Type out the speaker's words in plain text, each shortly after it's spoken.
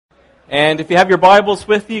And if you have your Bibles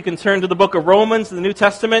with you, you can turn to the book of Romans in the New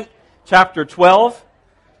Testament, chapter 12.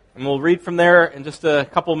 And we'll read from there in just a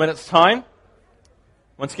couple of minutes' time.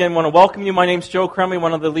 Once again, I want to welcome you. My name's Joe Crumley,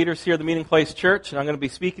 one of the leaders here at the Meeting Place Church, and I'm going to be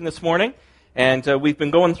speaking this morning. And we've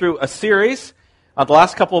been going through a series the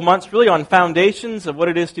last couple of months really on foundations of what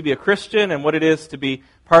it is to be a Christian and what it is to be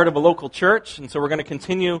part of a local church. And so we're going to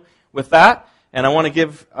continue with that. And I want to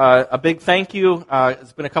give a big thank you.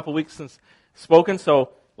 It's been a couple of weeks since spoken, so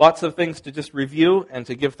lots of things to just review and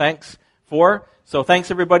to give thanks for. So thanks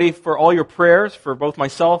everybody for all your prayers for both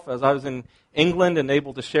myself as I was in England and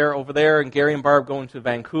able to share over there, and Gary and Barb going to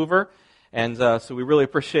Vancouver. And so we really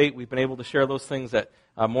appreciate we've been able to share those things at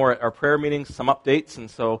more at our prayer meetings, some updates. And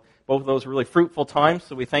so both of those were really fruitful times.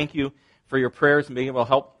 So we thank you for your prayers and being able to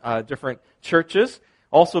help different churches.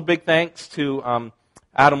 Also big thanks to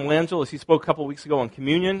Adam Langell, as he spoke a couple of weeks ago on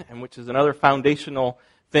communion, and which is another foundational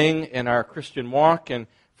thing in our Christian walk. And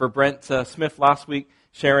for Brent Smith last week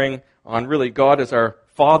sharing on really God as our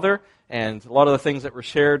Father. And a lot of the things that were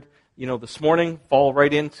shared this morning fall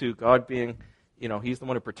right into God being, He's the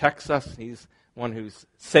one who protects us. He's one who's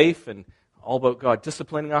safe, and all about God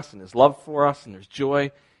disciplining us and His love for us, and there's joy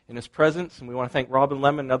in His presence. And we want to thank Robin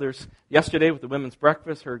Lemon and others yesterday with the women's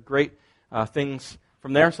breakfast. Heard great things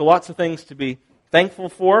from there. So lots of things to be thankful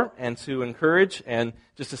for and to encourage, and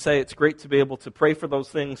just to say it's great to be able to pray for those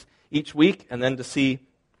things each week and then to see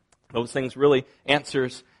those things really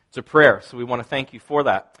answers to prayer. So we want to thank you for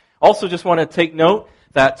that. Also just want to take note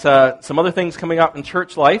that some other things coming up in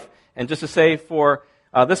church life, and just to say for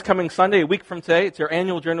this coming Sunday, a week from today, it's our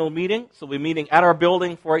annual general meeting. So we'll be meeting at our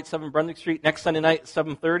building, 487 Brunswick Street, next Sunday night at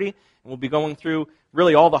 7:30. And we'll be going through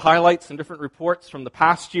really all the highlights and different reports from the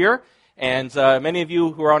past year. And many of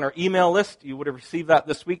you who are on our email list, you would have received that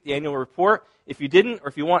this week, the annual report. If you didn't, or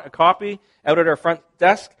if you want a copy, out at our front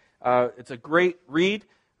desk, it's a great read.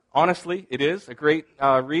 Honestly, it is a great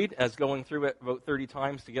read, as going through it about 30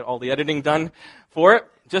 times to get all the editing done for it.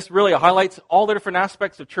 Just really highlights all the different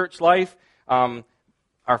aspects of church life,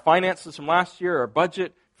 our finances from last year, our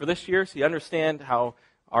budget for this year, so you understand how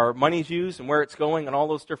our money's used and where it's going and all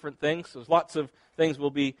those different things. So there's lots of things we'll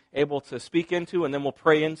be able to speak into, and then we'll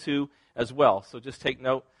pray into as well. So just take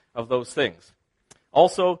note of those things.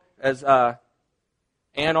 Also, as Ann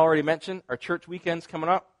already mentioned, our church weekend's coming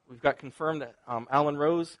up. We've got confirmed that Alan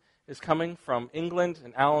Rose is coming from England.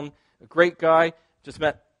 And Alan, a great guy, just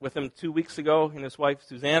met with him 2 weeks ago, and his wife,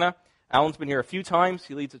 Susanna. Alan's been here a few times.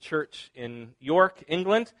 He leads a church in York,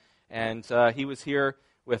 England. And he was here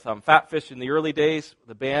with Fatfish in the early days,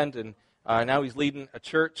 the band. And now he's leading a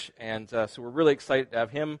church. And so we're really excited to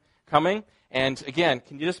have him coming. And again,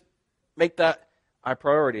 can you just make that our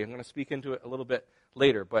priority? I'm going to speak into it a little bit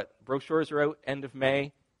later. But brochures are out end of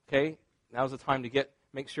May. Okay, now's the time to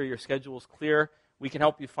make sure your schedule is clear. We can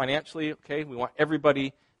help you financially, okay? We want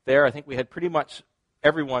everybody there. I think we had pretty much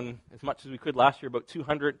everyone, as much as we could last year, about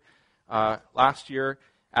 200 last year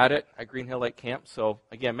at it, at Green Hill Lake Camp. So,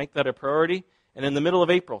 again, make that a priority. And in the middle of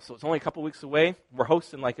April, so it's only a couple weeks away, we're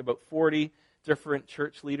hosting like about 40 different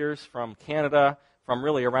church leaders from Canada, from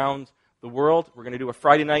really around the world. We're going to do a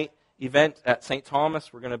Friday night event at St.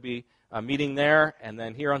 Thomas. We're going to be meeting there. And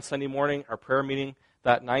then here on Sunday morning, our prayer meeting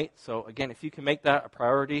that night. So again, if you can make that a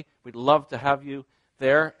priority, we'd love to have you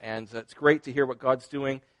there. And it's great to hear what God's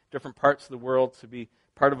doing, different parts of the world, to be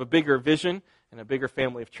part of a bigger vision and a bigger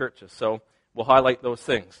family of churches. So we'll highlight those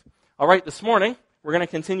things. All right, this morning, we're going to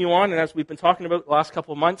continue on. And as we've been talking about the last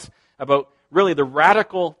couple of months, about really the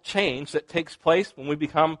radical change that takes place when we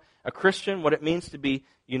become a Christian, what it means to be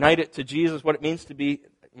united to Jesus, what it means to be,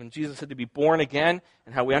 when Jesus said to be born again,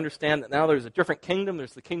 and how we understand that now there's a different kingdom.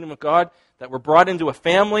 There's the kingdom of God, that we're brought into a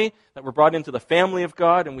family, that we're brought into the family of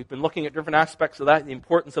God, and we've been looking at different aspects of that, the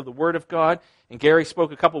importance of the Word of God. And Gary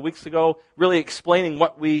spoke a couple of weeks ago, really explaining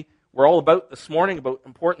what we were all about this morning, about the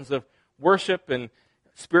importance of worship and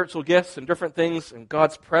spiritual gifts and different things, and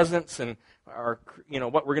God's presence, and our,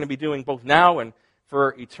 what we're going to be doing both now and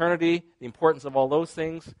for eternity, the importance of all those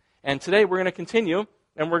things. And today we're going to continue,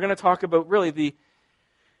 and we're going to talk about really the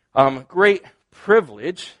great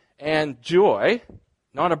privilege and joy,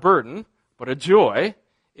 not a burden, but a joy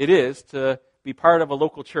it is to be part of a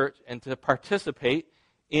local church and to participate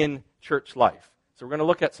in church life. So we're going to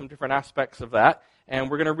look at some different aspects of that, and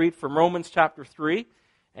we're going to read from Romans chapter 3,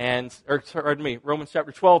 Romans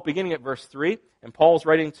chapter 12, beginning at verse 3, and Paul's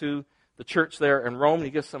writing to the church there in Rome, and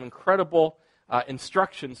he gives some incredible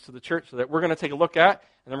instructions to the church that we're going to take a look at,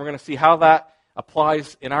 and then we're going to see how that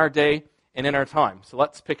applies in our day and in our time. So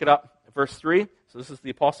let's pick it up at verse 3. So this is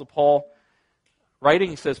the Apostle Paul writing.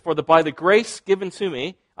 He says, "For by the grace given to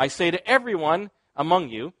me, I say to everyone among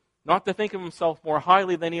you, not to think of himself more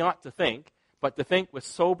highly than he ought to think, but to think with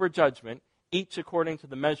sober judgment, each according to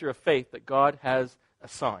the measure of faith that God has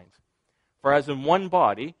assigned. For as in one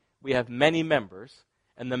body we have many members,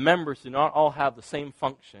 and the members do not all have the same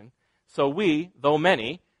function, so we, though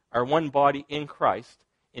many, are one body in Christ,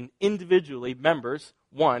 and individually members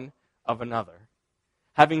one of another.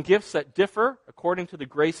 Having gifts that differ according to the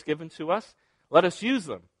grace given to us, let us use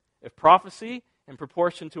them. If prophecy, in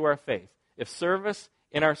proportion to our faith. If service,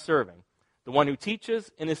 in our serving. The one who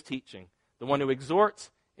teaches, in his teaching. The one who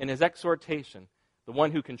exhorts, in his exhortation. The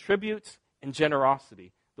one who contributes, in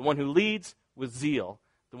generosity. The one who leads, with zeal.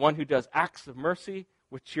 The one who does acts of mercy,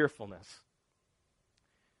 with cheerfulness.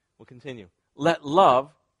 We'll continue. Let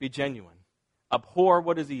love be genuine. Abhor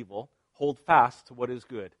what is evil. Hold fast to what is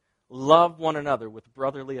good. Love one another with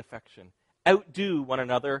brotherly affection. Outdo one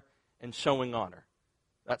another in showing honor.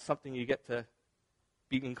 That's something you get to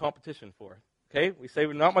be in competition for. Okay? We say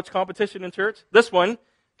not much competition in church. This one,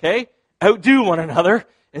 okay? Outdo one another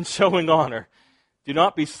in showing honor. Do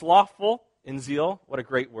not be slothful in zeal. What a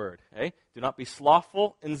great word. Okay? Do not be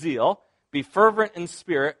slothful in zeal. Be fervent in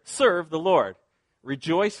spirit. Serve the Lord.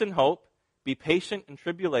 Rejoice in hope. Be patient in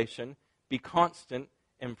tribulation. Be constant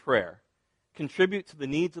in prayer. Contribute to the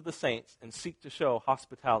needs of the saints and seek to show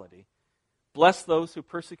hospitality. Bless those who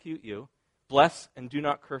persecute you. Bless and do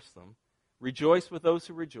not curse them. Rejoice with those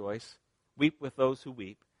who rejoice. Weep with those who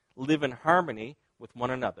weep. Live in harmony with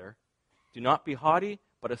one another. Do not be haughty,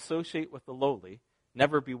 but associate with the lowly.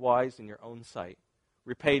 Never be wise in your own sight.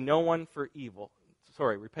 Repay no one evil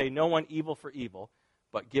for evil,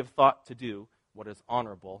 but give thought to do what is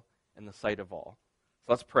honorable in the sight of all.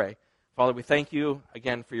 So let's pray. Father, we thank you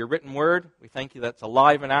again for your written word. We thank you that it's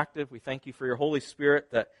alive and active. We thank you for your Holy Spirit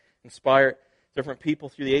that inspired different people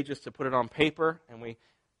through the ages to put it on paper. And we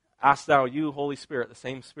ask now you, Holy Spirit, the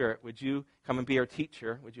same Spirit, would you come and be our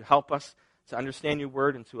teacher? Would you help us to understand your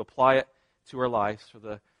word and to apply it to our lives for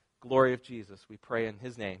the glory of Jesus? We pray in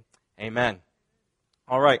his name. Amen.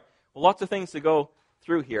 All right. Well, lots of things to go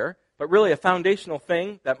through here, but really a foundational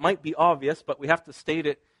thing that might be obvious, but we have to state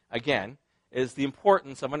it again, is the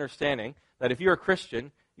importance of understanding that if you're a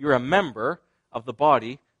Christian, you're a member of the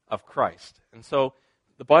body of Christ. And so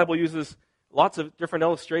the Bible uses lots of different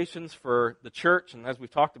illustrations for the church, and as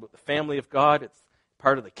we've talked about the family of God, it's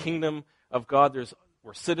part of the kingdom of God.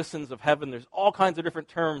 We're citizens of heaven. There's all kinds of different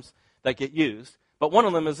terms that get used, but one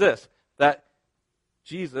of them is this, that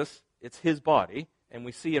Jesus, it's his body, and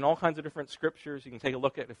we see in all kinds of different scriptures, you can take a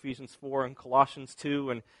look at Ephesians 4 and Colossians 2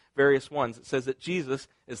 and various ones, it says that Jesus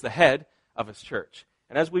is the head of his church.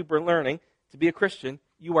 And as we've been learning, to be a Christian,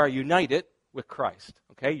 you are united with Christ.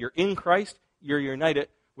 Okay? You're in Christ, you're united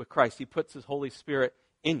with Christ. He puts his Holy Spirit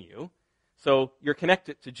in you. So you're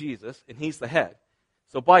connected to Jesus, and he's the head.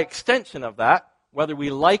 So by extension of that, whether we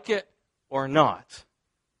like it or not,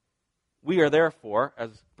 we are therefore,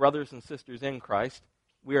 as brothers and sisters in Christ,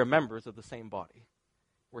 we are members of the same body.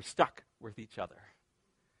 We're stuck with each other.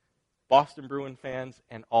 Boston Bruin fans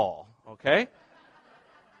and all, okay?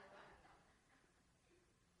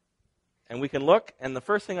 And we can look, and the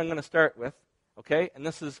first thing I'm going to start with, okay, and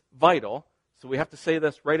this is vital, so we have to say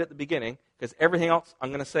this right at the beginning, because everything else I'm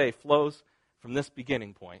going to say flows from this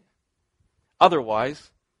beginning point.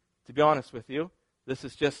 Otherwise, to be honest with you, this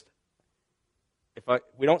is just,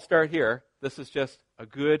 we don't start here, this is just a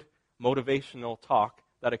good motivational talk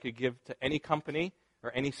that I could give to any company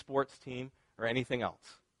or any sports team or anything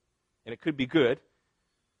else. And it could be good,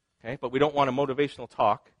 okay, but we don't want a motivational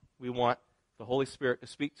talk. We want the Holy Spirit to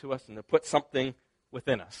speak to us and to put something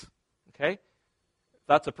within us, okay? If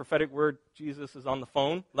that's a prophetic word, Jesus is on the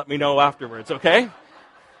phone, let me know afterwards, okay?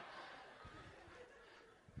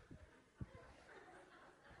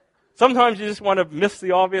 Sometimes you just want to miss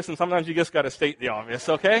the obvious, and sometimes you just got to state the obvious,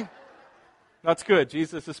 okay? That's good.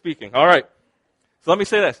 Jesus is speaking. All right. So let me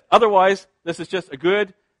say this. Otherwise, this is just a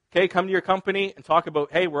good, okay, come to your company and talk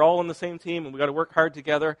about, hey, we're all on the same team, and we got to work hard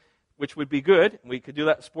together, which would be good. We could do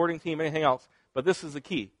that sporting team, anything else. But this is the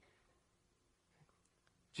key.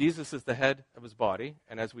 Jesus is the head of his body,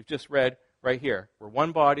 and as we've just read right here, we're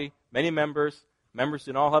one body, many members. Members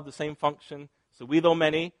do not all have the same function. So we, though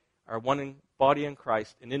many, are one body in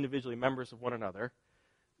Christ and individually members of one another.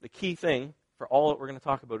 The key thing for all that we're going to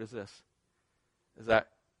talk about is this, is that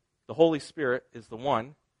the Holy Spirit is the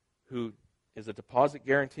one who is a deposit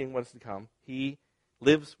guaranteeing what is to come. He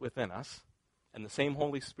lives within us, and the same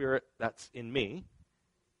Holy Spirit that's in me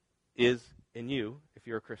is in you if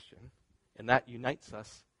you're a Christian. And that unites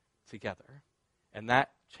us together. And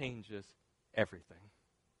that changes everything.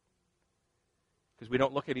 Because we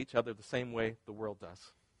don't look at each other the same way the world does.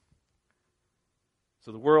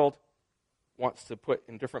 So the world wants to put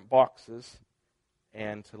in different boxes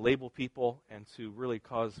and to label people and to really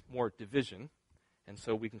cause more division. And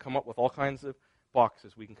so we can come up with all kinds of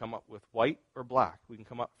boxes. We can come up with white or black. We can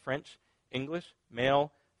come up French, English,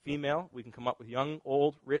 male, female. We can come up with young,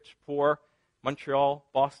 old, rich, poor, Montreal,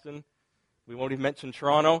 Boston. We won't even mention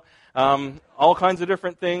Toronto. All kinds of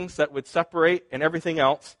different things that would separate and everything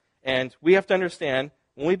else. And we have to understand,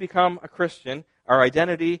 when we become a Christian, our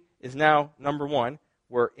identity is now, number one,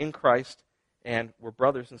 we're in Christ, and we're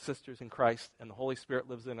brothers and sisters in Christ, and the Holy Spirit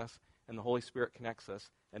lives in us, and the Holy Spirit connects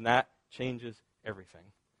us, and that changes everything.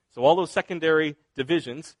 So all those secondary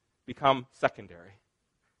divisions become secondary.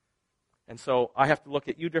 And so I have to look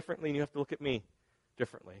at you differently, and you have to look at me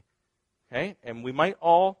differently. Okay? And we might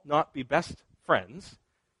all not be best friends,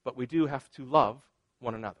 but we do have to love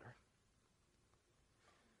one another.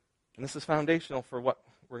 And this is foundational for what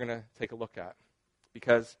we're going to take a look at.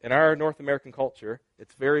 Because in our North American culture,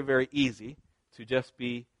 it's very, very easy to just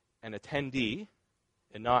be an attendee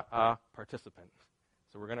and not a participant.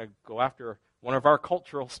 So we're going to go after one of our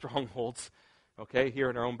cultural strongholds, okay, here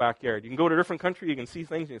in our own backyard. You can go to a different country, you can see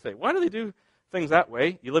things, and you say, why do they do things that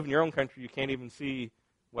way? You live in your own country, you can't even see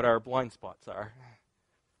what our blind spots are.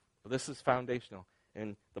 But this is foundational.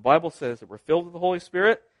 And the Bible says that we're filled with the Holy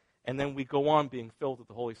Spirit, and then we go on being filled with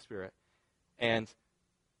the Holy Spirit. And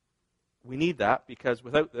we need that, because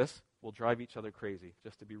without this, we'll drive each other crazy,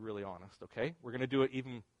 just to be really honest, okay? We're going to do it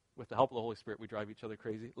even with the help of the Holy Spirit. We drive each other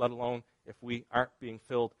crazy, let alone if we aren't being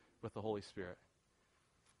filled with the Holy Spirit.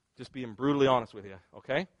 Just being brutally honest with you,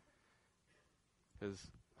 okay? Because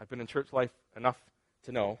I've been in church life enough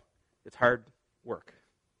to know it's hard work.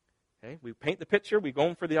 Okay? We paint the picture, we go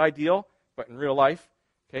in for the ideal, but in real life,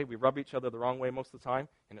 okay, we rub each other the wrong way most of the time,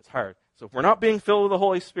 and it's hard. So if we're not being filled with the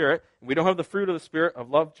Holy Spirit, and we don't have the fruit of the Spirit of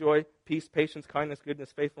love, joy, peace, patience, kindness,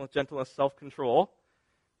 goodness, faithfulness, gentleness, self-control,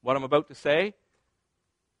 what I'm about to say,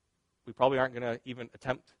 we probably aren't going to even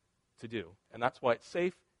attempt to do. And that's why it's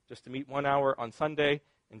safe just to meet 1 hour on Sunday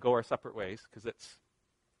and go our separate ways, because it's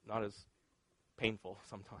not as painful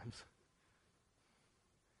sometimes.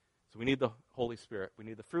 So we need the Holy Spirit. We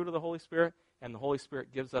need the fruit of the Holy Spirit, and the Holy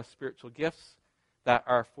Spirit gives us spiritual gifts that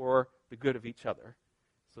are for the good of each other.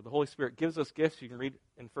 So the Holy Spirit gives us gifts, you can read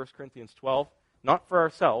in 1 Corinthians 12, not for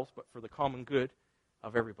ourselves, but for the common good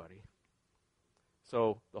of everybody.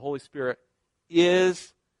 So the Holy Spirit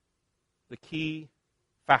is the key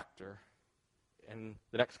factor in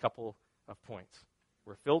the next couple of points.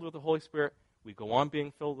 We're filled with the Holy Spirit. We go on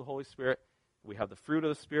being filled with the Holy Spirit. We have the fruit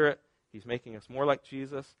of the Spirit. He's making us more like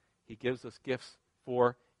Jesus. He gives us gifts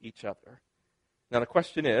for each other. Now the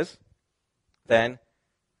question is, then,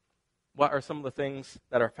 what are some of the things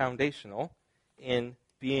that are foundational in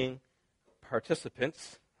being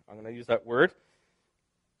participants, I'm going to use that word,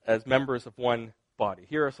 as members of one body?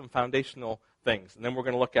 Here are some foundational things, and then we're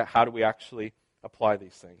going to look at how do we actually apply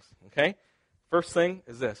these things. Okay? First thing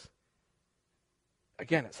is this.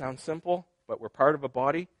 Again, it sounds simple, but we're part of a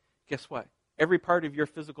body. Guess what? Every part of your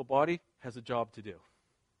physical body has a job to do.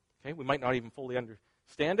 Okay? We might not even fully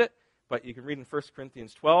understand it, but you can read in 1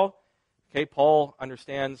 Corinthians 12. Okay, Paul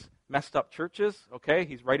understands messed up churches. Okay,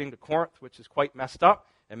 he's writing to Corinth, which is quite messed up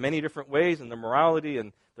in many different ways, in their morality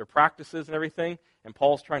and their practices and everything. And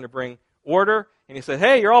Paul's trying to bring order. And he said,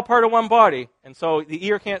 hey, you're all part of one body. And so the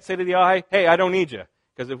ear can't say to the eye, hey, I don't need you.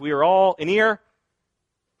 Because if we were all an ear,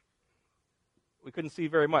 we couldn't see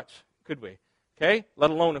very much, could we? Okay, let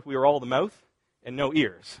alone if we were all the mouth and no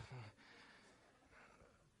ears.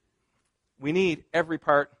 We need every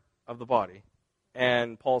part of the body.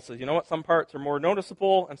 And Paul says, you know what, some parts are more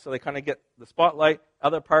noticeable, and so they kind of get the spotlight.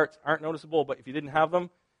 Other parts aren't noticeable, but if you didn't have them,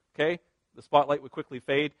 okay, the spotlight would quickly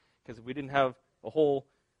fade, because if we didn't have a whole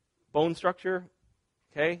bone structure,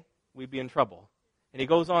 okay, we'd be in trouble. And he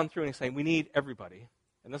goes on through and he's saying, we need everybody.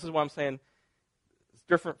 And this is why I'm saying it's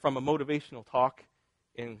different from a motivational talk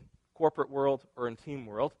in corporate world or in team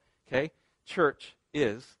world, okay? Church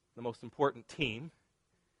is the most important team,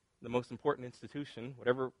 the most important institution,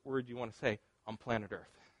 whatever word you want to say, on planet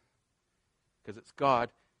Earth. Because it's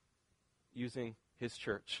God using his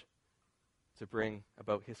church to bring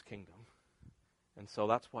about his kingdom. And so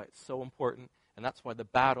that's why it's so important, and that's why the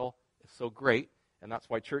battle is so great, and that's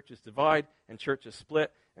why churches divide and churches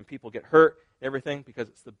split and people get hurt, everything, because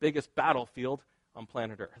it's the biggest battlefield on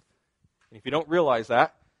planet Earth. And if you don't realize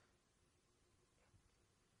that,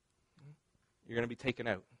 you're going to be taken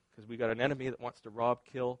out, because we got an enemy that wants to rob,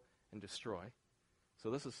 kill, and destroy. So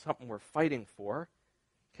this is something we're fighting for,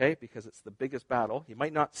 okay, because it's the biggest battle. You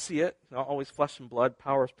might not see it, not always flesh and blood,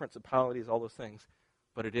 powers, principalities, all those things,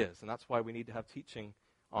 but it is. And that's why we need to have teaching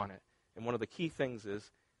on it. And one of the key things is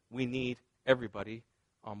we need everybody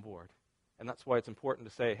on board. And that's why it's important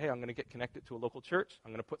to say, hey, I'm going to get connected to a local church.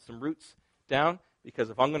 I'm going to put some roots down, because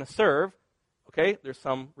if I'm going to serve, okay, there's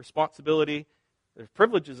some responsibility. There's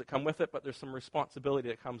privileges that come with it, but there's some responsibility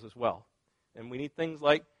that comes as well. And we need things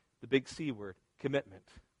like the big C word, commitment.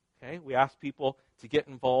 Okay, we ask people to get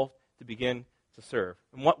involved, to begin to serve.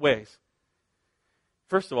 In what ways?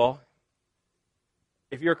 First of all,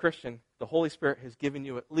 if you're a Christian, the Holy Spirit has given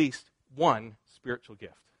you at least one spiritual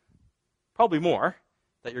gift. Probably more,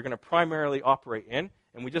 that you're going to primarily operate in.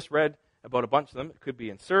 And we just read about a bunch of them. It could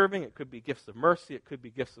be in serving. It could be gifts of mercy. It could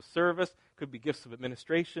be gifts of service. It could be gifts of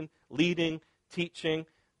administration, leading, teaching,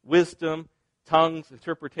 wisdom, tongues,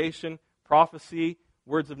 interpretation, prophecy,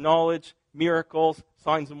 words of knowledge, miracles,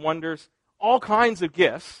 signs and wonders. All kinds of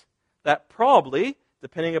gifts that probably,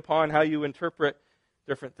 depending upon how you interpret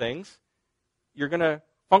different things, you're going to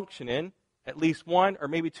function in at least one or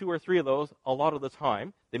maybe two or three of those a lot of the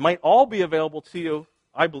time. They might all be available to you,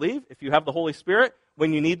 I believe, if you have the Holy Spirit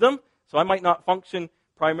when you need them. So I might not function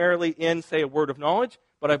primarily in, say, a word of knowledge,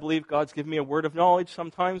 but I believe God's given me a word of knowledge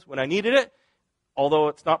sometimes when I needed it. Although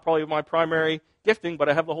it's not probably my primary gifting, but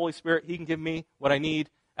I have the Holy Spirit. He can give me what I need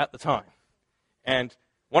at the time. And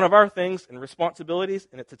one of our things and responsibilities,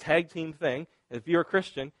 and it's a tag team thing, if you're a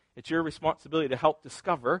Christian, it's your responsibility to help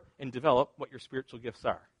discover and develop what your spiritual gifts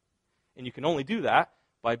are. And you can only do that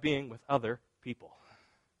by being with other people.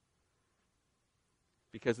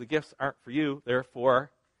 Because the gifts aren't for you, they're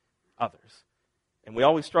for others. And we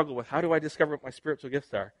always struggle with, how do I discover what my spiritual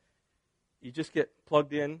gifts are? You just get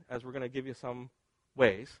plugged in, as we're going to give you some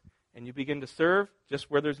ways, and you begin to serve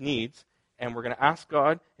just where there's needs. And we're going to ask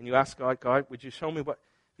God, and you ask God, God, would you show me what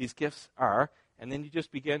these gifts are? And then you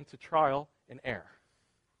just begin to trial and error.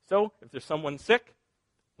 So if there's someone sick,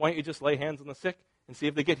 why don't you just lay hands on the sick and see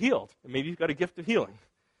if they get healed? And maybe you've got a gift of healing.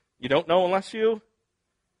 You don't know unless you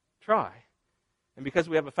try. And because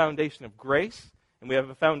we have a foundation of grace, and we have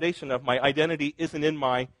a foundation of my identity isn't in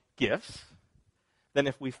my gifts, then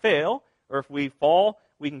if we fail, or if we fall,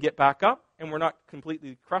 we can get back up, and we're not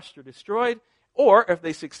completely crushed or destroyed. Or if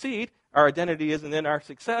they succeed, our identity isn't in our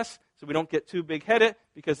success, so we don't get too big-headed,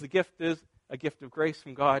 because the gift is a gift of grace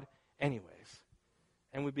from God anyways.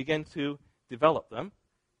 And we begin to develop them,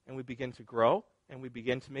 and we begin to grow, and we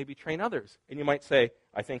begin to maybe train others. And you might say,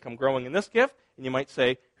 I think I'm growing in this gift. And you might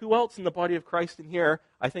say, who else in the body of Christ in here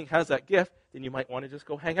I think has that gift? Then you might want to just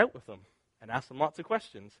go hang out with them and ask them lots of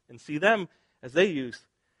questions and see them as they use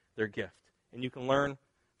their gift. And you can learn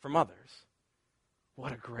from others.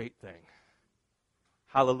 What a great thing.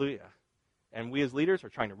 Hallelujah. And we as leaders are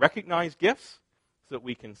trying to recognize gifts so that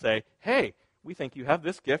we can say, hey, we think you have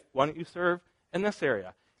this gift. Why don't you serve in this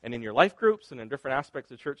area? And in your life groups and in different aspects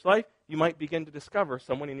of church life, you might begin to discover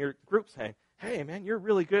someone in your group saying, hey, man, you're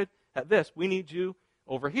really good at this. We need you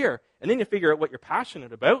over here. And then you figure out what you're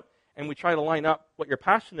passionate about, and we try to line up what you're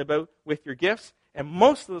passionate about with your gifts. And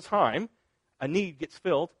most of the time, a need gets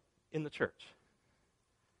filled in the church.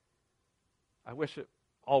 I wish it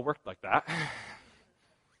all worked like that.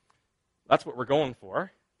 That's what we're going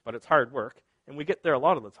for, but it's hard work. And we get there a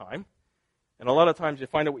lot of the time. And a lot of times you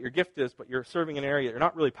find out what your gift is, but you're serving an area you're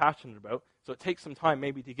not really passionate about. So it takes some time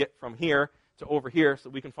maybe to get from here to over here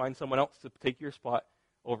so we can find someone else to take your spot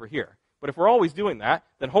over here. But if we're always doing that,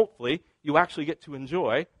 then hopefully you actually get to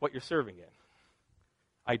enjoy what you're serving in.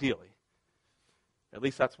 Ideally. At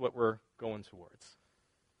least that's what we're going towards.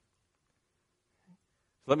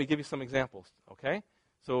 So let me give you some examples, okay?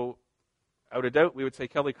 So out of doubt, we would say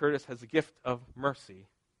Kelly Curtis has a gift of mercy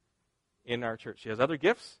in our church. She has other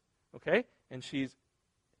gifts, okay? And she's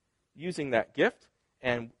using that gift,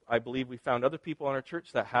 and I believe we found other people in our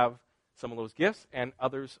church that have some of those gifts and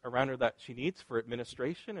others around her that she needs for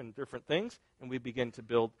administration and different things, and we begin to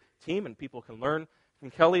build team, and people can learn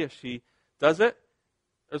from Kelly as she does it.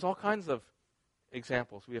 There's all kinds of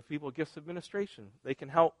examples. We have people with gifts of administration. They can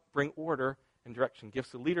help bring order and direction.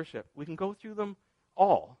 Gifts of leadership. We can go through them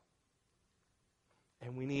all,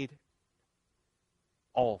 and we need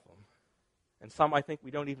all of them. And some I think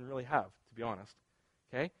we don't even really have, to be honest.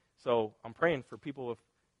 Okay? So I'm praying for people with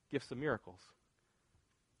gifts of miracles.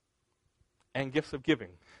 And gifts of giving.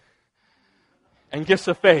 And gifts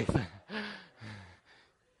of faith.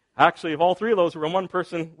 Actually, if all three of those were in one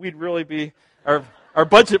person, we'd really be, our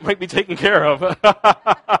budget might be taken care of.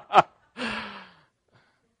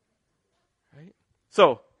 Right?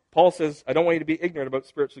 So, Paul says, I don't want you to be ignorant about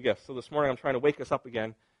spiritual gifts. So this morning I'm trying to wake us up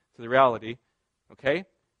again to the reality. Okay?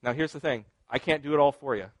 Now here's the thing. I can't do it all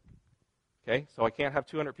for you. Okay? So I can't have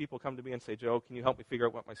 200 people come to me and say, Joe, can you help me figure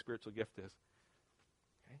out what my spiritual gift is?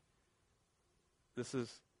 Okay? This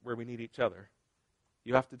is where we need each other.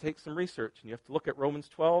 You have to take some research, and you have to look at Romans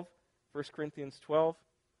 12, 1 Corinthians 12.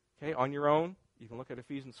 Okay, on your own, you can look at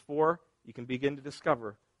Ephesians 4. You can begin to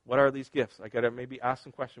discover, what are these gifts? I got to maybe ask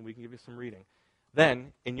some questions. We can give you some reading.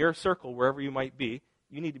 Then, in your circle, wherever you might be,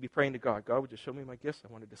 you need to be praying to God. God, would you show me my gifts?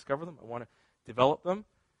 I want to discover them. I want to develop them.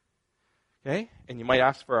 Okay? And you might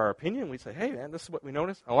ask for our opinion. We say, hey, man, this is what we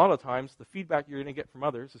noticed. A lot of times, the feedback you're going to get from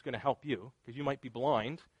others is going to help you, because you might be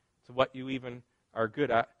blind to what you even are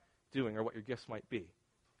good at doing or what your gifts might be.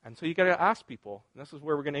 And so you got to ask people. And this is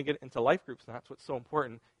where we're going to get into life groups, and that's what's so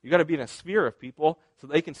important. You got to be in a sphere of people so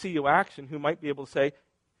they can see you action, who might be able to say,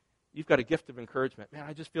 you've got a gift of encouragement. Man,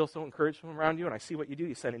 I just feel so encouraged from around you, and I see what you do.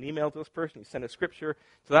 You send an email to this person. You send a scripture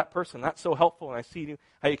to that person. That's so helpful. And I see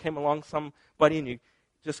how you came along somebody and you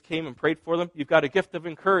just came and prayed for them. You've got a gift of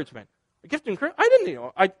encouragement. A gift of encouragement? I didn't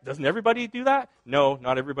know. Doesn't everybody do that? No,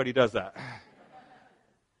 not everybody does that.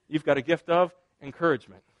 You've got a gift of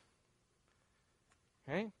encouragement.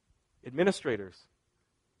 Okay? Administrators,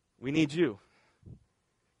 we need you.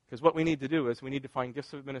 Because what we need to do is we need to find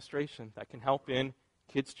gifts of administration that can help in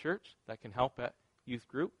kids' church, that can help at youth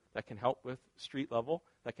group, that can help with street level,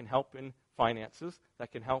 that can help in finances,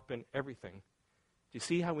 that can help in everything. Do you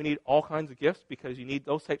see how we need all kinds of gifts? Because you need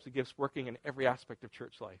those types of gifts working in every aspect of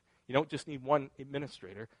church life. You don't just need one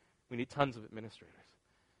administrator. We need tons of administrators.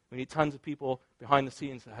 We need tons of people behind the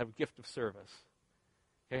scenes that have a gift of service.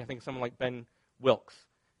 Okay, I think of someone like Ben Wilkes,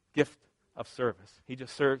 gift of service. He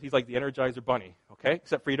just serves. He's like the Energizer Bunny, okay?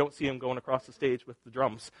 Except for you don't see him going across the stage with the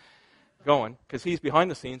drums going, because he's behind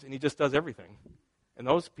the scenes and he just does everything. And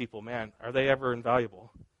those people, man, are they ever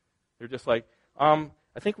invaluable? They're just like, I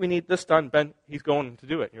think we need this done. Ben, he's going to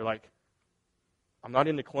do it. And you're like, I'm not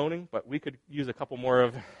into cloning, but we could use a couple more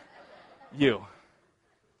of you.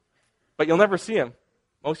 But you'll never see him.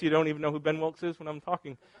 Most of you don't even know who Ben Wilkes is when I'm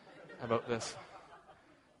talking about this.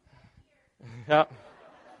 Yeah.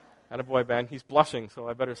 Attaboy, Ben. He's blushing, so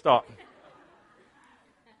I better stop.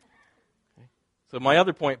 Okay. So my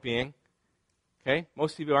other point being, okay,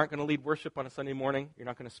 most of you aren't going to lead worship on a Sunday morning. You're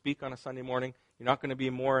not going to speak on a Sunday morning. You're not going to be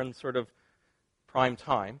more in sort of prime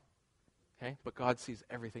time. Okay, but God sees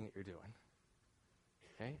everything that you're doing.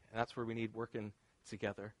 Okay, and that's where we need working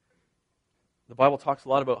together. The Bible talks a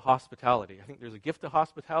lot about hospitality. I think there's a gift of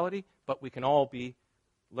hospitality, but we can all be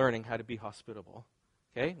learning how to be hospitable.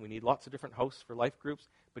 Okay, we need lots of different hosts for life groups,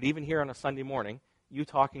 but even here on a Sunday morning, you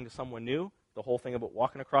talking to someone new, the whole thing about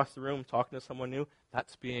walking across the room, talking to someone new,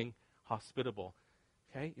 that's being hospitable.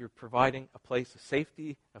 Okay, you're providing a place of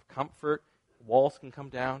safety, of comfort. Walls can come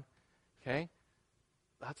down. Okay,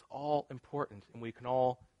 that's all important, and we can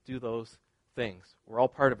all do those things. We're all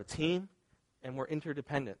part of a team, and we're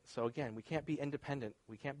interdependent. So again, we can't be independent.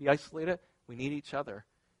 We can't be isolated. We need each other.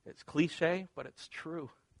 It's cliche, but it's true.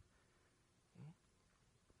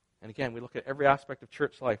 And again, we look at every aspect of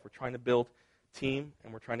church life. We're trying to build team,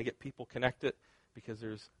 and we're trying to get people connected, because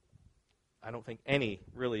there's, I don't think, any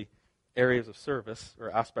really areas of service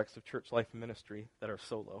or aspects of church life and ministry that are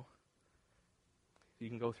solo. You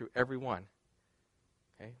can go through every one.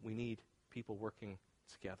 Okay? We need people working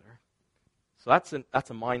together. So that's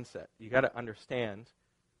a mindset. You got to understand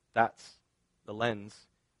that's the lens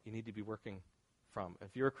you need to be working from.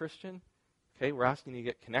 If you're a Christian, okay, we're asking you to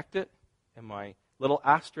get connected, and my little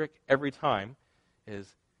asterisk every time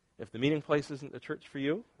is, if the meeting place isn't the church for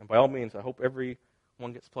you, and by all means, I hope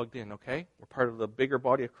everyone gets plugged in, okay? We're part of the bigger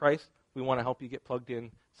body of Christ. We want to help you get plugged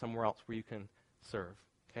in somewhere else where you can serve,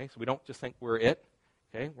 okay? So we don't just think we're it,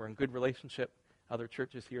 okay? We're in good relationship with other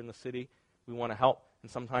churches here in the city. We want to help,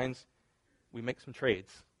 and sometimes we make some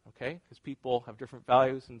trades, okay? Because people have different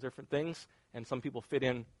values and different things, and some people fit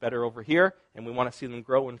in better over here, and we want to see them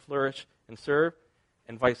grow and flourish and serve,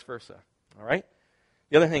 and vice versa, all right?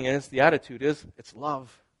 The other thing is, the attitude is, it's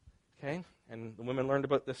love, okay? And the women learned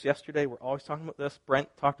about this yesterday. We're always talking about this. Brent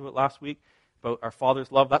talked about it last week, about our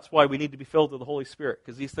Father's love. That's why we need to be filled with the Holy Spirit,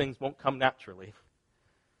 because these things won't come naturally.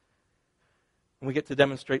 And we get to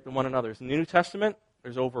demonstrate to one another. In the New Testament,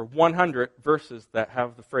 there's over 100 verses that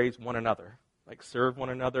have the phrase one another, like serve one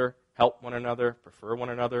another, help one another, prefer one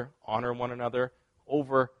another, honor one another,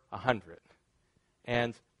 over 100.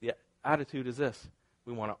 And the attitude is this: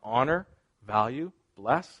 we want to honor, value,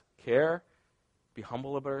 bless, care, be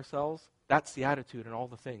humble about ourselves. That's the attitude and all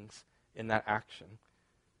the things in that action.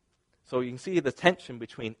 So you can see the tension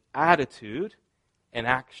between attitude and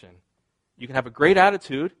action. You can have a great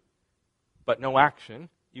attitude, but no action.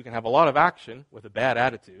 You can have a lot of action with a bad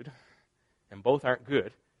attitude, and both aren't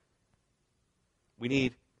good. We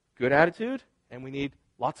need good attitude, and we need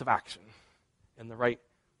lots of action in the right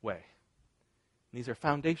way. And these are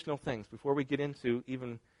foundational things. Before we get into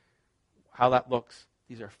even how that looks,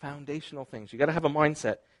 these are foundational things. You've got to have a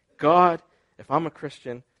mindset. God, if I'm a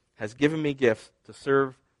Christian, has given me gifts to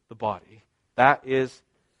serve the body. That is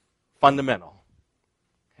fundamental.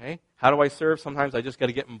 Okay? How do I serve? Sometimes I just got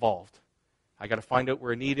to get involved. I got to find out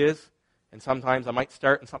where a need is, and sometimes I might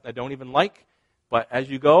start in something I don't even like, but as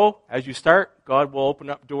you go, as you start, God will open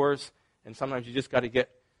up doors, and sometimes you just got to get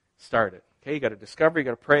started. Okay? You got to discover, you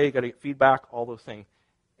got to pray, you got to get feedback, all those things.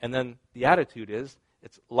 And then the attitude is,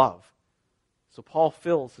 it's love. So Paul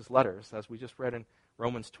fills his letters, as we just read in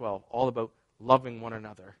Romans 12, all about loving one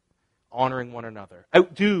another, honoring one another,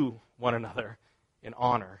 outdo one another, and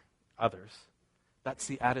honor others. That's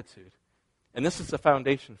the attitude. And this is the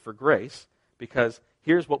foundation for grace, because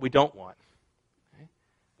here's what we don't want. Okay?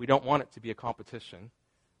 We don't want it to be a competition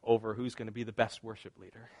over who's going to be the best worship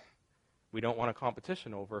leader. We don't want a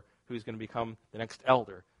competition over who's going to become the next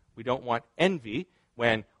elder. We don't want envy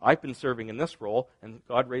when I've been serving in this role and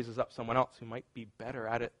God raises up someone else who might be better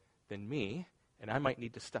at it than me, and I might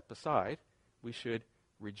need to step aside. We should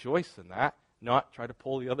rejoice in that, not try to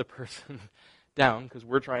pull the other person down because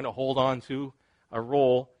we're trying to hold on to a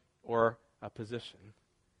role or a position.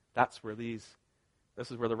 This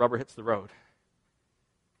is where the rubber hits the road.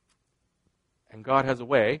 And God has a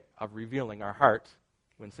way of revealing our heart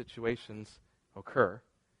when situations occur,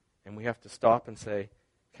 and we have to stop and say,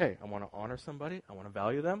 okay, I want to honor somebody. I want to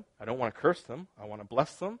value them. I don't want to curse them. I want to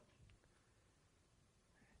bless them.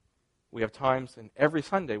 We have times, and every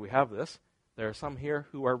Sunday we have this, there are some here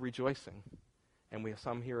who are rejoicing, and we have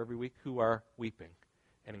some here every week who are weeping.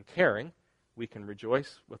 And in caring, we can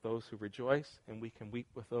rejoice with those who rejoice, and we can weep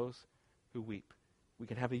with those who weep. We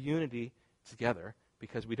can have a unity together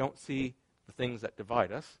because we don't see the things that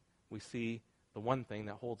divide us. We see the one thing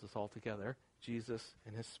that holds us all together, Jesus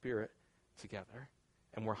and his Spirit together.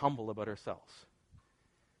 And we're humble about ourselves.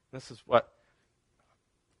 This is what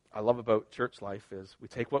I love about church life is we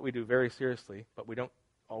take what we do very seriously, but we don't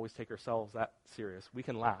always take ourselves that serious. We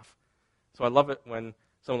can laugh. So I love it when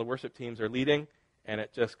some of the worship teams are leading and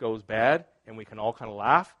it just goes bad and we can all kind of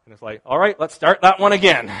laugh. And it's like, all right, let's start that one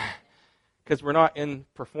again. Because we're not in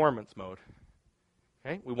performance mode.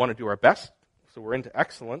 Okay? We want to do our best, so we're into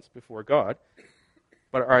excellence before God.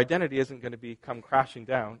 But our identity isn't going to come crashing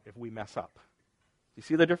down if we mess up. You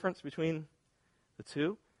see the difference between the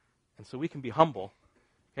two? And so we can be humble.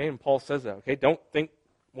 Okay, and Paul says that. Okay, don't think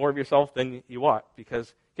more of yourself than you ought,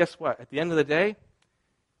 because guess what? At the end of the day,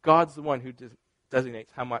 God's the one who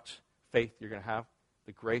designates how much faith you're going to have,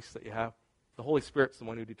 the grace that you have. The Holy Spirit's the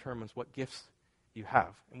one who determines what gifts you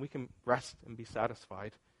have, and we can rest and be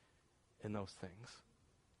satisfied in those things.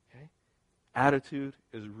 Okay, attitude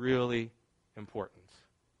is really important.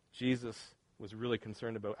 Jesus was really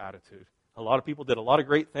concerned about attitude. A lot of people did a lot of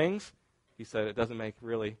great things. He said it doesn't make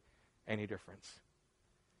really any difference.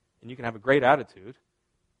 And you can have a great attitude,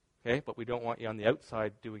 okay, but we don't want you on the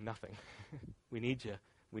outside doing nothing. We need you.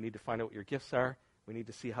 We need to find out what your gifts are. We need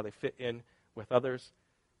to see how they fit in with others,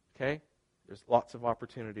 okay? There's lots of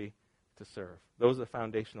opportunity to serve. Those are the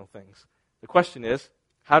foundational things. The question is,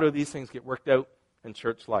 how do these things get worked out in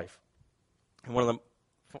church life? And one of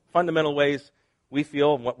the fundamental ways we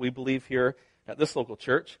feel and what we believe here at this local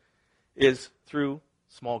church is through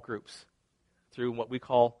small groups, through what we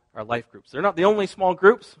call our life groups. They're not the only small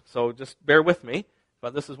groups, so just bear with me,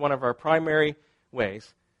 but this is one of our primary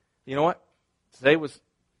ways. You know what? Today was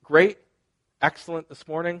great, excellent this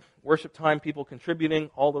morning, worship time, people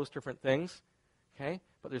contributing, all those different things, okay?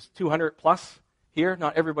 But there's 200 plus here.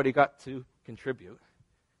 Not everybody got to contribute.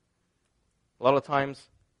 A lot of times,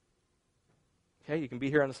 okay, you can be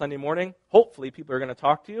here on a Sunday morning. Hopefully people are going to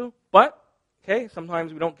talk to you, but okay,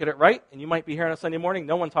 sometimes we don't get it right, and you might be here on a Sunday morning,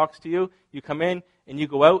 no one talks to you, you come in, and you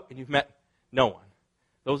go out, and you've met no one.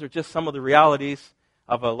 Those are just some of the realities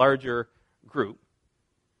of a larger group.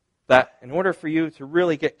 That in order for you to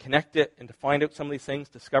really get connected and to find out some of these things,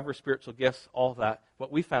 discover spiritual gifts, all of that,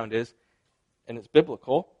 what we found is, and it's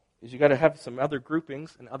biblical, is you got to have some other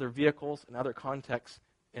groupings and other vehicles and other contexts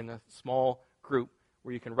in a small group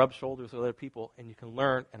where you can rub shoulders with other people and you can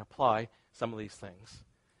learn and apply some of these things.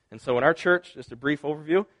 And so in our church, just a brief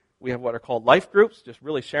overview, we have what are called life groups, just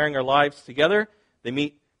really sharing our lives together. They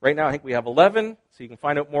meet, right now I think we have 11, so you can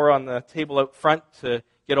find out more on the table out front to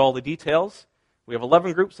get all the details. We have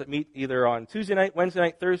 11 groups that meet either on Tuesday night, Wednesday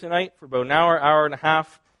night, Thursday night for about an hour and a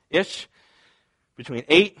half-ish, between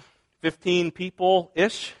 8, 15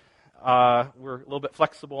 people-ish. We're a little bit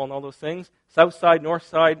flexible on all those things. South side, north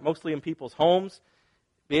side, mostly in people's homes.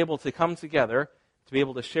 Be able to come together, to be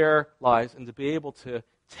able to share lives, and to be able to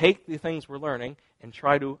take the things we're learning and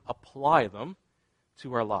try to apply them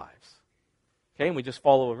to our lives. Okay, and we just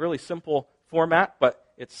follow a really simple format,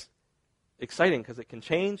 but it's exciting because it can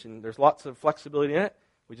change and there's lots of flexibility in it.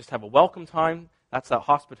 We just have a welcome time. That's that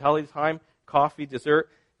hospitality time, coffee, dessert.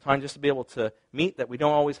 time just to be able to meet that we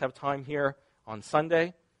don't always have time here on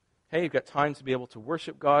Sunday. Okay, you've got time to be able to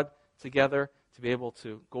worship God together, to be able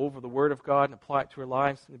to go over the Word of God and apply it to our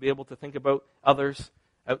lives, and to be able to think about others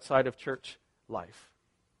outside of church life.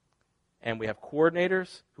 And we have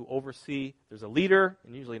coordinators who oversee, there's a leader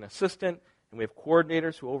and usually an assistant, and we have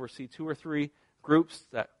coordinators who oversee 2 or 3 groups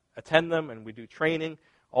that attend them, and we do training,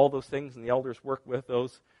 all those things, and the elders work with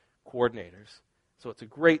those coordinators. So it's a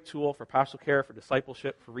great tool for pastoral care, for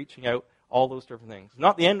discipleship, for reaching out, all those different things.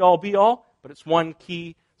 Not the end-all, be-all, but it's one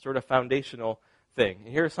key sort of foundational thing. And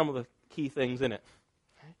here are some of the key things in it.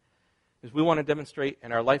 Okay? Is we want to demonstrate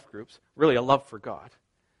in our life groups really a love for God.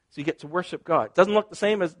 So you get to worship God. It doesn't look the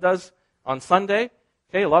same as it does on Sunday.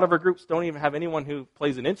 Okay, a lot of our groups don't even have anyone who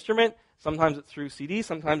plays an instrument. Sometimes it's through CD.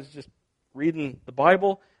 Sometimes it's just reading the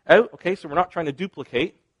Bible out. Okay, so we're not trying to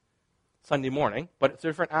duplicate Sunday morning, but it's a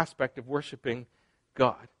different aspect of worshiping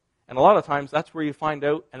God. And a lot of times that's where you find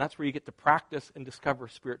out, and that's where you get to practice and discover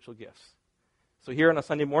spiritual gifts. So here on a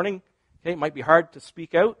Sunday morning, okay, it might be hard to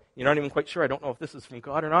speak out. You're not even quite sure, I don't know if this is from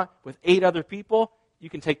God or not. With 8 other people, you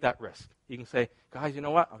can take that risk. You can say, guys, you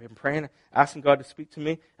know what? I've been praying, asking God to speak to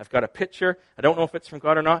me. I've got a picture. I don't know if it's from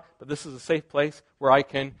God or not, but this is a safe place where I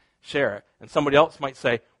can share it. And somebody else might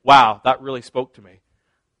say, wow, that really spoke to me.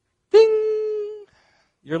 Ding!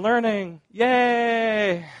 You're learning.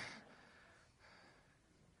 Yay!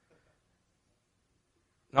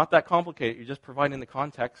 Not that complicated. You're just providing the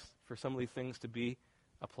context for some of these things to be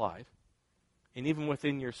applied. And even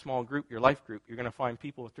within your small group, your life group, you're going to find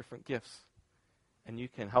people with different gifts. And you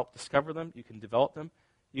can help discover them. You can develop them.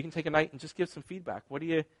 You can take a night and just give some feedback. What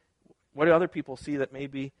do other people see that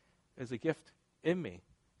maybe is a gift in me?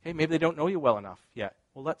 Okay, maybe they don't know you well enough yet.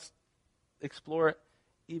 Well, let's explore it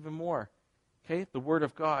even more. Okay, the Word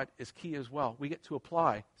of God is key as well. We get to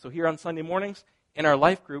apply. So here on Sunday mornings, in our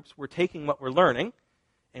life groups, we're taking what we're learning,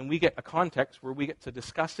 and we get a context where we get to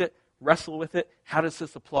discuss it, wrestle with it. How does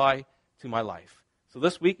this apply to my life? So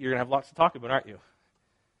this week, you're going to have lots to talk about, aren't you?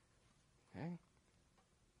 Okay.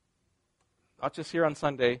 Not just here on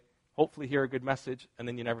Sunday, hopefully hear a good message, and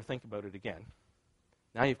then you never think about it again.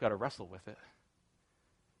 Now you've got to wrestle with it.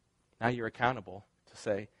 Now you're accountable to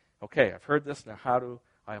say, okay, I've heard this, now how do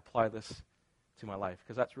I apply this to my life?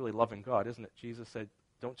 Because that's really loving God, isn't it? Jesus said,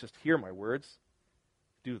 don't just hear my words,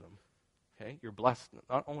 do them. Okay? You're blessed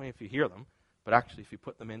not only if you hear them, but actually if you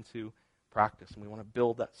put them into practice. And we want to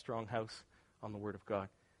build that strong house on the Word of God.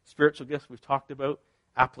 Spiritual gifts we've talked about,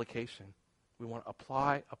 application. We want to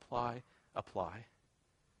apply.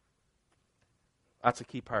 That's a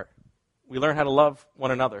key part. We learn how to love one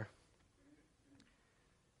another.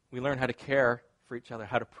 We learn how to care for each other,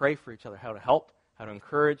 how to pray for each other, how to help, how to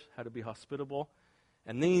encourage, how to be hospitable.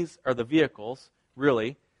 And these are the vehicles,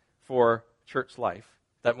 really, for church life.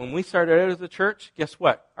 That when we started out as a church, guess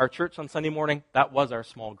what? Our church on Sunday morning, that was our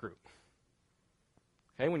small group.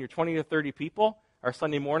 Okay, when you're 20 to 30 people, our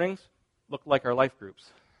Sunday mornings look like our life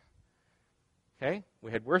groups. Okay,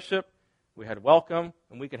 we had worship, we had welcome,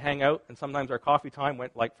 and we could hang out, and sometimes our coffee time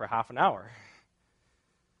went like for half an hour.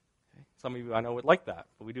 Okay. Some of you I know would like that,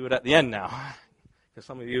 but we do it at the end now, because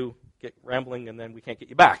some of you get rambling and then we can't get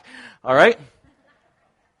you back. All right?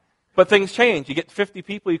 But things change. You get to 50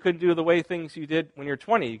 people, you couldn't do the way things you did when you're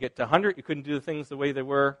 20. You get to 100, you couldn't do the things the way they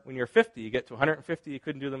were when you're 50. You get to 150, you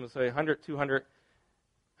couldn't do them the way 100, 200.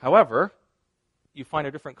 However, you find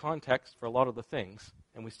a different context for a lot of the things.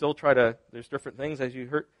 And we still try to, there's different things as you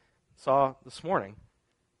saw this morning.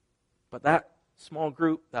 But that small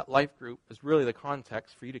group, that life group, is really the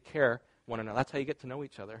context for you to care one another. That's how you get to know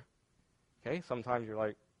each other. Okay, sometimes you're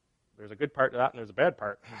like, there's a good part to that and there's a bad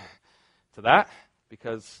part to that,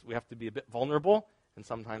 because we have to be a bit vulnerable, and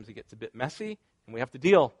sometimes it gets a bit messy, and we have to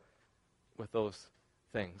deal with those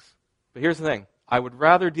things. But here's the thing. I would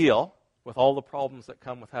rather deal with all the problems that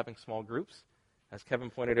come with having small groups, as Kevin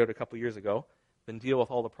pointed out a couple years ago, than deal with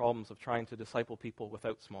all the problems of trying to disciple people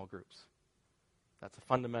without small groups. That's a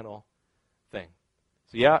fundamental thing.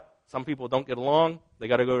 So yeah, some people don't get along. They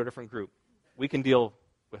got to go to a different group. We can deal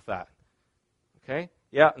with that. Okay?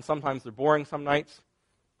 Yeah, and sometimes they're boring some nights.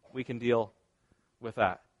 We can deal with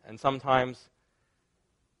that. And sometimes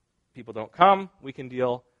people don't come. We can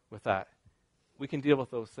deal with that. We can deal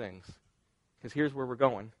with those things. Because here's where we're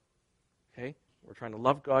going. Okay? We're trying to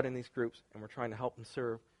love God in these groups, and we're trying to help and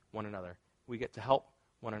serve one another. We get to help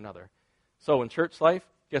one another. So in church life,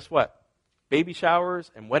 guess what? Baby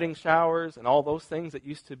showers and wedding showers and all those things that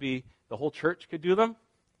used to be the whole church could do them,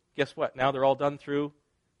 guess what? Now they're all done through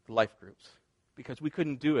the life groups, because we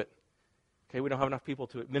couldn't do it. Okay, we don't have enough people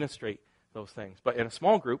to administrate those things. But in a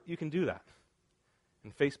small group, you can do that.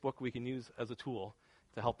 And Facebook we can use as a tool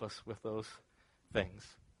to help us with those things.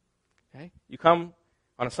 Okay? You come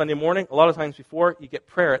on a Sunday morning, a lot of times before, you get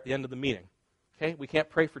prayer at the end of the meeting. Okay? We can't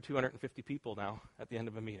pray for 250 people now at the end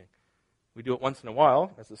of a meeting. We do it once in a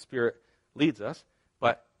while as the Spirit leads us,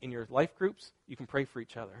 but in your life groups, you can pray for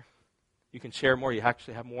each other. You can share more. You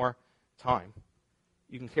actually have more time.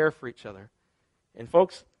 You can care for each other. And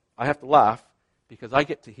folks, I have to laugh because I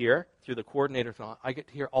get to hear, through the coordinators, I get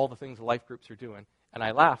to hear all the things the life groups are doing. And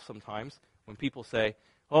I laugh sometimes when people say,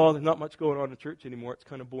 oh, there's not much going on in church anymore. It's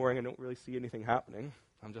kind of boring. I don't really see anything happening.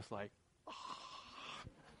 I'm just like, oh.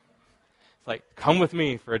 It's like, come with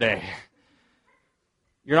me for a day.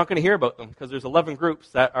 You're not going to hear about them because there's 11 groups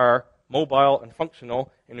that are mobile and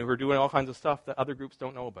functional and who are doing all kinds of stuff that other groups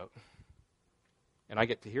don't know about. And I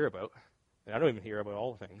get to hear about. And I don't even hear about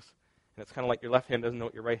all the things. And it's kind of like your left hand doesn't know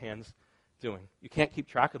what your right hand's doing. You can't keep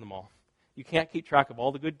track of them all. You can't keep track of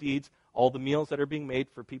all the good deeds, all the meals that are being made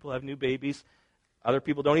for people who have new babies, other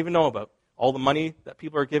people don't even know about, all the money that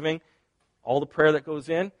people are giving, all the prayer that goes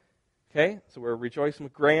in. Okay, so we're rejoicing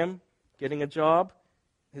with Graham getting a job.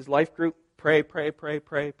 His life group, pray, pray, pray,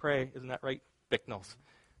 pray, pray. Isn't that right? Bicknells.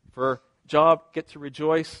 For job, get to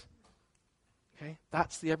rejoice. Okay,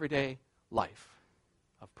 that's the everyday life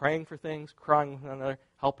of praying for things, crying with one another,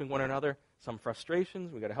 helping one another. Some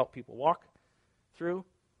frustrations, we've got to help people walk through.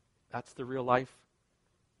 That's the real life.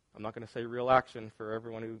 I'm not going to say real action for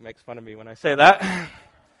everyone who makes fun of me when I say that.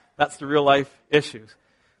 That's the real life issues.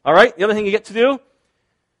 All right, the other thing you get to do,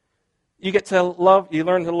 you get to love, you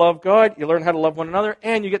learn to love God, you learn how to love one another,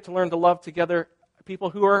 and you get to learn to love together people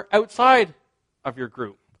who are outside of your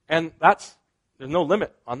group. And there's no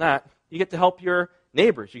limit on that. You get to help your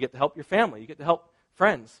neighbors, you get to help your family, you get to help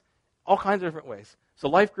friends, all kinds of different ways. So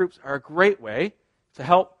life groups are a great way to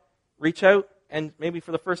help reach out, and maybe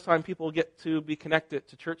for the first time people get to be connected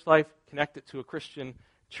to church life, connected to a Christian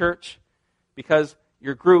church, because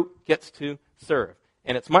your group gets to serve.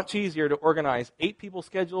 And it's much easier to organize 8 people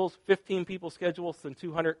schedules, 15 people schedules than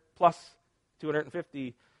 200 plus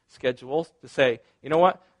 250 schedules to say, you know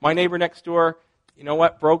what, my neighbor next door, you know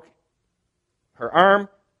what, broke her arm,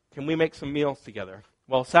 can we make some meals together?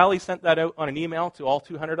 Well, Sally sent that out on an email to all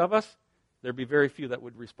 200 of us. There'd be very few that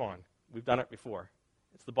would respond. We've done it before.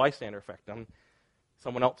 It's the bystander effect.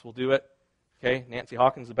 Someone else will do it. Okay, Nancy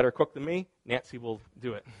Hawkins is a better cook than me. Nancy will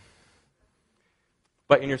do it.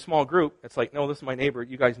 But in your small group, it's like, no, this is my neighbor.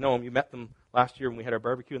 You guys know him. You met them last year when we had our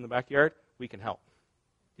barbecue in the backyard. We can help.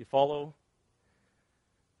 Do you follow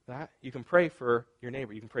that? You can pray for your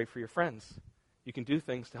neighbor. You can pray for your friends. You can do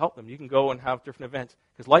things to help them. You can go and have different events.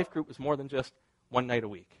 Because life group is more than just one night a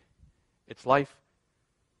week. It's life.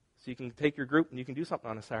 So you can take your group and you can do something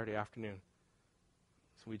on a Saturday afternoon.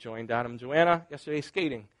 So we joined Adam and Joanna yesterday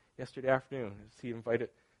skating yesterday afternoon. He invited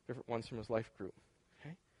different ones from his life group.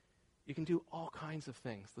 Okay? You can do all kinds of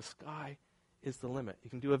things. The sky is the limit.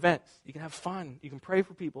 You can do events. You can have fun. You can pray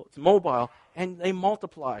for people. It's mobile, and they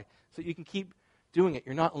multiply. So you can keep doing it.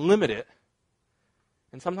 You're not limited.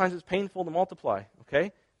 And sometimes it's painful to multiply.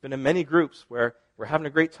 Okay? Been in many groups where we're having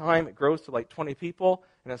a great time. It grows to like 20 people,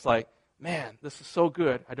 and it's like, man, this is so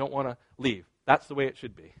good. I don't want to leave. That's the way it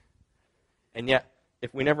should be. And yet,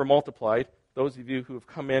 if we never multiplied, those of you who have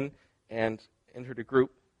come in and entered a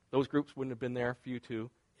group, those groups wouldn't have been there for you to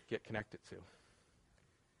get connected to.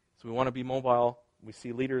 So we want to be mobile. We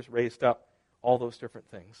see leaders raised up, all those different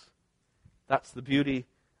things. That's the beauty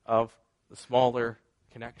of the smaller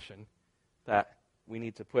connection that we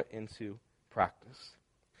need to put into practice.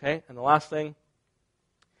 Okay, and the last thing,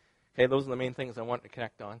 okay, those are the main things I want to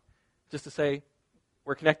connect on. Just to say,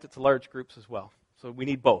 we're connected to large groups as well. So we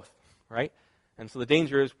need both, right? And so the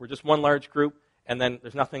danger is we're just one large group, and then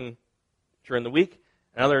there's nothing during the week.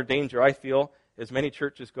 Another danger I feel is many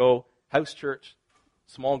churches go house church,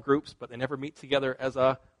 small groups, but they never meet together as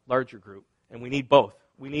a larger group. And we need both.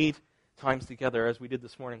 We need times together, as we did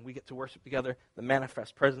this morning. We get to worship together, the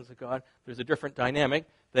manifest presence of God. There's a different dynamic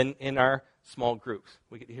than in our small groups.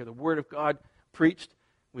 We get to hear the Word of God preached.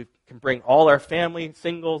 We can bring all our family,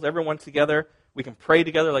 singles, everyone together. We can pray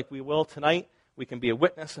together like we will tonight. We can be a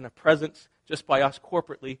witness and a presence just by us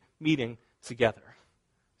corporately meeting together.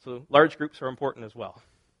 So large groups are important as well.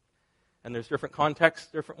 And there's different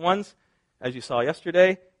contexts, different ones. As you saw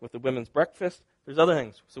yesterday with the women's breakfast, there's other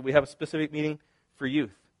things. So we have a specific meeting for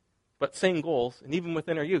youth. But same goals, and even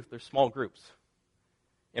within our youth, there's small groups.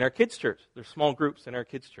 In our kids' church, there's small groups in our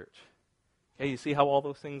kids' church. Okay, you see how all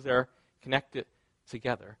those things are connected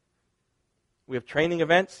together. We have training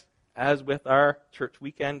events, as with our church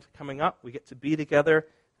weekend coming up. We get to be together.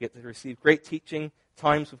 We get to receive great teaching,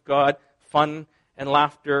 times with God, fun and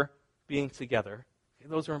laughter, being together. Okay,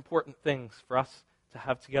 those are important things for us to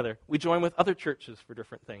have together. We join with other churches for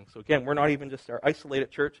different things. So again, we're not even just our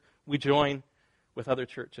isolated church. We join with other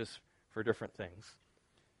churches for different things.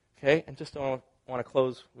 Okay, and just want to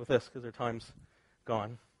close with this because our time's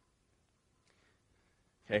gone.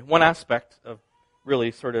 Okay, one aspect of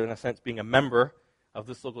really sort of in a sense being a member of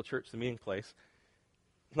this local church, the meeting place,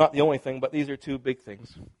 not the only thing, but these are two big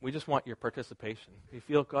things. We just want your participation. If you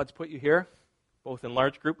feel God's put you here, both in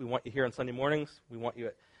large group, we want you here on Sunday mornings, we want you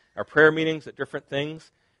at our prayer meetings, at different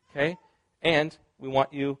things, okay? And we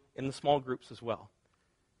want you in the small groups as well.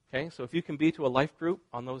 Okay, so if you can be to a life group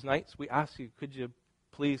on those nights, we ask you, could you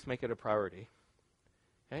please make it a priority?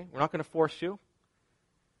 Okay, we're not going to force you.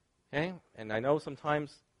 Okay, and I know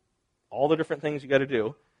sometimes all the different things you got to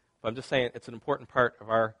do, but I'm just saying it's an important part of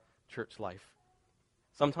our church life.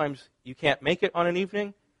 Sometimes you can't make it on an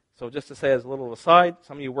evening, so just to say as a little aside,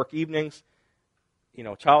 some of you work evenings,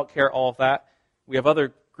 childcare, all of that. We have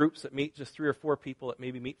other groups that meet, just 3 or 4 people that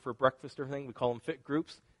maybe meet for breakfast or anything. We call them fit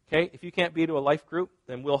groups. Okay, if you can't be to a life group,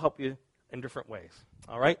 then we'll help you in different ways.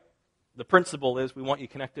 All right? The principle is we want you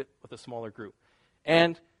connected with a smaller group.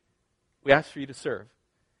 And we ask for you to serve.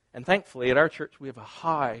 And thankfully, at our church, we have a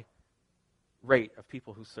high rate of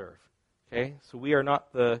people who serve. Okay? So we are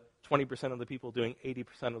not the 20% of the people doing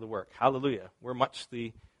 80% of the work. Hallelujah. We're much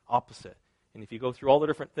the opposite. And if you go through all the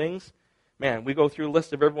different things, man, we go through a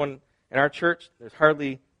list of everyone in our church, there's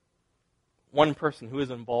hardly one person who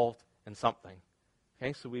is involved in something.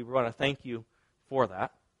 Okay, so we want to thank you for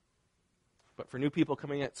that. But for new people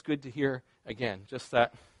coming in, it's good to hear, again, just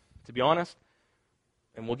that, to be honest,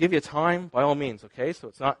 and we'll give you time, by all means, okay? So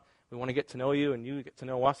it's not, we want to get to know you and you get to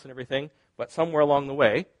know us and everything, but somewhere along the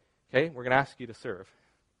way, okay, we're going to ask you to serve.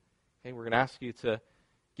 Okay, we're going to ask you to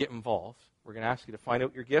get involved. We're going to ask you to find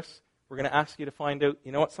out your gifts. We're going to ask you to find out,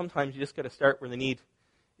 you know what, sometimes you just got to start where the need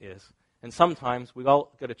is. And sometimes we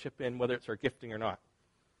all got to chip in, whether it's our gifting or not.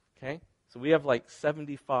 Okay? So we have like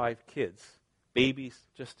 75 kids, babies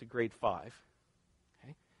just to grade 5.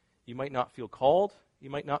 Okay? You might not feel called. You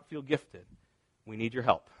might not feel gifted. We need your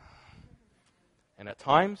help. And at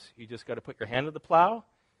times, you just got to put your hand to the plow,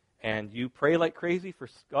 and you pray like crazy for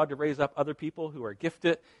God to raise up other people who are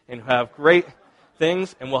gifted and who have great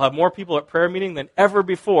things, and we'll have more people at prayer meeting than ever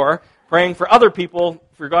before praying for other people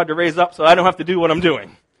for God to raise up so I don't have to do what I'm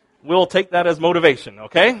doing. We'll take that as motivation,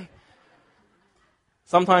 okay?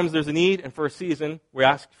 Sometimes there's a need, and for a season, we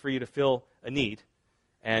ask for you to fill a need.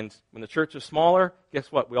 And when the church is smaller,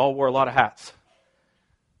 guess what? We all wore a lot of hats.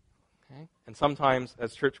 Okay? And sometimes,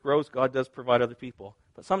 as church grows, God does provide other people.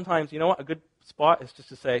 But sometimes, you know what? A good spot is just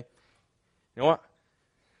to say, you know what?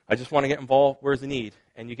 I just want to get involved. Where's the need?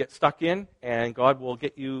 And you get stuck in, and God will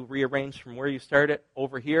get you rearranged from where you started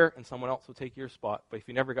over here, and someone else will take your spot. But if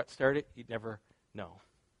you never got started, you'd never know.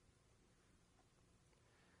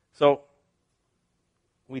 So,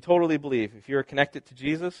 we totally believe if you're connected to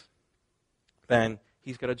Jesus, then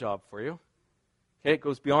He's got a job for you. Okay, it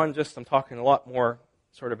goes beyond just, I'm talking a lot more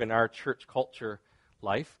sort of in our church culture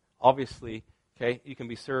life. Obviously, okay, you can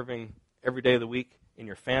be serving every day of the week in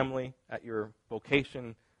your family, at your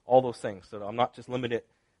vocation, all those things. So I'm not just limited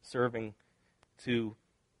serving to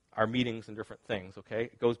our meetings and different things, okay?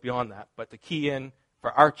 It goes beyond that. But to key in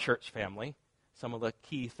for our church family, some of the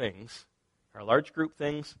key things are large group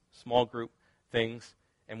things, small group things,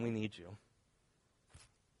 and we need you.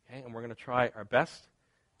 Okay, and we're going to try our best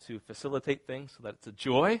to facilitate things so that it's a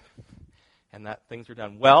joy and that things are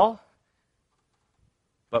done well.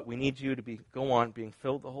 But we need you to go on being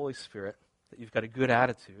filled with the Holy Spirit, that you've got a good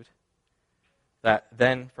attitude, that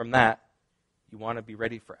then from that, you want to be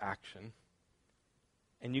ready for action.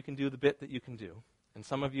 And you can do the bit that you can do. And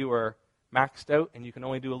some of you are maxed out and you can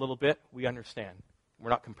only do a little bit. We understand. We're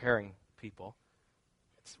not comparing people.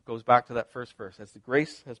 It goes back to that first verse. As the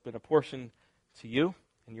grace has been apportioned to you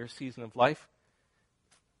in your season of life,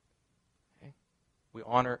 okay, we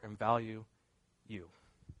honor and value you.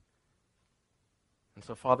 And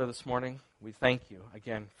so, Father, this morning, we thank you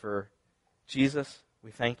again for Jesus.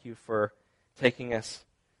 We thank you for taking us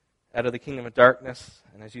out of the kingdom of darkness.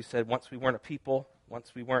 And as you said, once we weren't a people,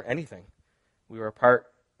 once we weren't anything, we were apart,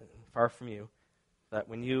 far from you. That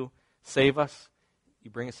when you save us,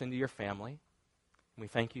 you bring us into your family. And we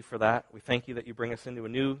thank you for that. We thank you that you bring us into a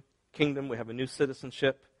new kingdom. We have a new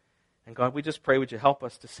citizenship. And God, we just pray, would you help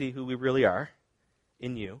us to see who we really are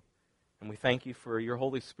in you. And we thank you for your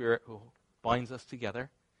Holy Spirit who binds us together.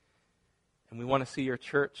 And we want to see your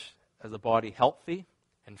church as a body healthy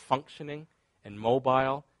and functioning and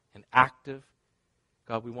mobile and active.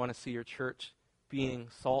 God, we want to see your church being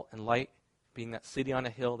salt and light, being that city on a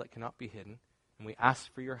hill that cannot be hidden. And we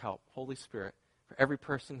ask for your help, Holy Spirit, for every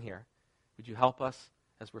person here. Would you help us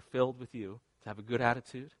as we're filled with you to have a good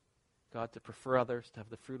attitude, God, to prefer others, to have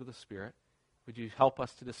the fruit of the Spirit. Would you help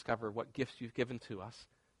us to discover what gifts you've given to us,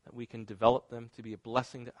 that we can develop them to be a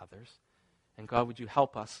blessing to others. And God, would you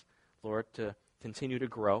help us, Lord, to continue to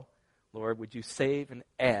grow. Lord, would you save and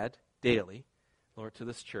add daily, Lord, to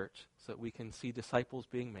this church so that we can see disciples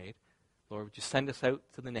being made. Lord, would you send us out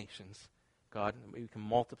to the nations, God, and we can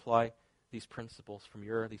multiply these principles from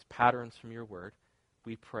these patterns from your word.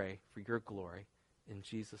 We pray for your glory. In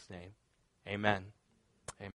Jesus' name, amen.